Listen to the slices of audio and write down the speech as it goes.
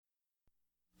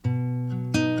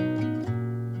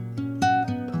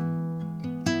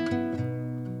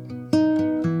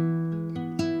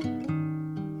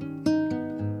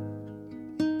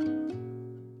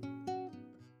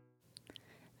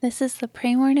This is the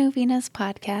Pray More Novenas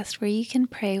podcast where you can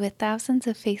pray with thousands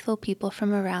of faithful people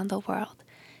from around the world.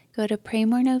 Go to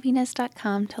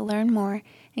praymorenovenas.com to learn more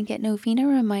and get novena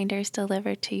reminders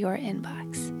delivered to your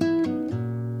inbox.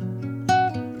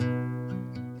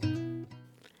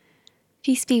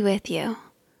 Peace be with you.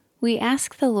 We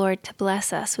ask the Lord to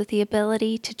bless us with the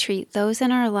ability to treat those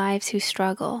in our lives who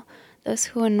struggle, those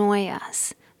who annoy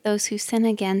us, those who sin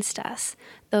against us,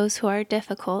 those who are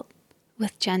difficult,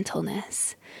 with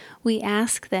gentleness. We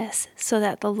ask this so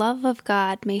that the love of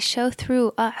God may show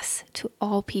through us to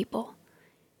all people.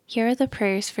 Here are the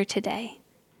prayers for today,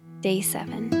 Day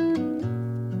 7.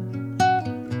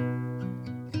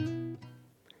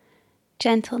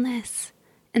 Gentleness.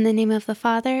 In the name of the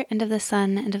Father, and of the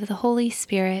Son, and of the Holy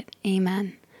Spirit.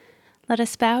 Amen. Let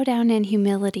us bow down in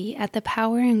humility at the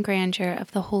power and grandeur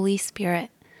of the Holy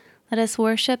Spirit. Let us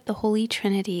worship the Holy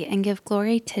Trinity and give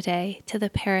glory today to the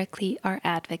Paraclete, our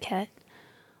Advocate.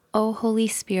 O Holy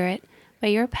Spirit, by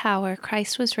your power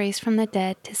Christ was raised from the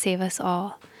dead to save us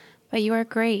all. By your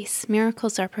grace,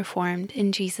 miracles are performed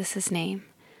in Jesus' name.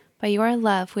 By your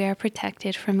love we are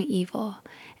protected from evil,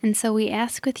 and so we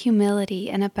ask with humility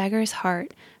and a beggar's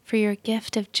heart for your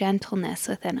gift of gentleness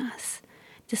within us.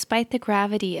 Despite the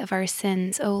gravity of our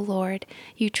sins, O Lord,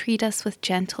 you treat us with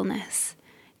gentleness.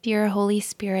 Dear Holy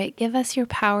Spirit, give us your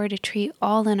power to treat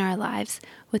all in our lives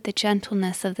with the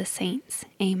gentleness of the saints.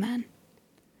 Amen.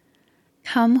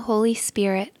 Come, Holy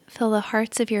Spirit, fill the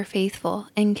hearts of your faithful,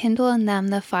 and kindle in them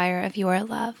the fire of your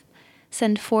love.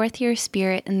 Send forth your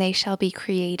Spirit, and they shall be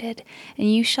created,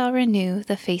 and you shall renew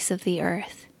the face of the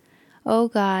earth. O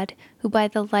God, who by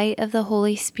the light of the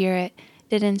Holy Spirit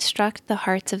did instruct the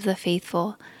hearts of the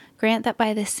faithful, grant that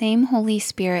by the same Holy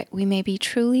Spirit we may be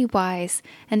truly wise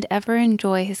and ever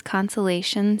enjoy his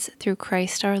consolations through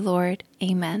Christ our Lord.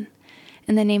 Amen.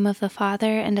 In the name of the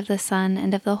Father, and of the Son,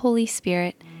 and of the Holy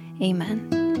Spirit. Amen.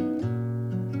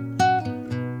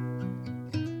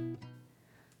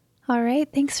 All right,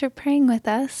 thanks for praying with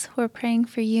us. We're praying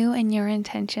for you and your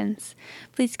intentions.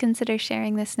 Please consider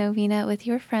sharing this novena with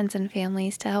your friends and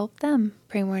families to help them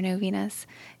pray more novenas.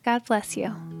 God bless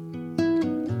you.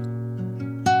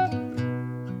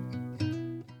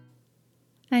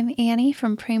 I'm Annie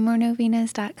from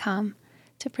praymorenovenas.com.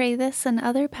 To pray this and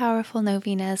other powerful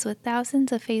novenas with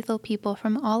thousands of faithful people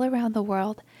from all around the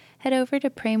world, head over to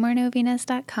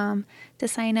praymorenovenas.com to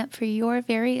sign up for your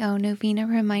very own novena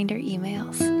reminder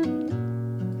emails.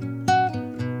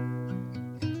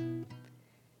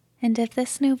 And if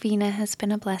this novena has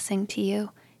been a blessing to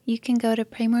you, you can go to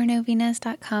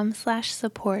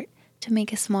praymorenovenas.com/support to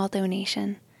make a small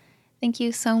donation. Thank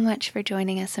you so much for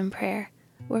joining us in prayer.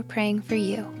 We're praying for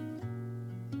you.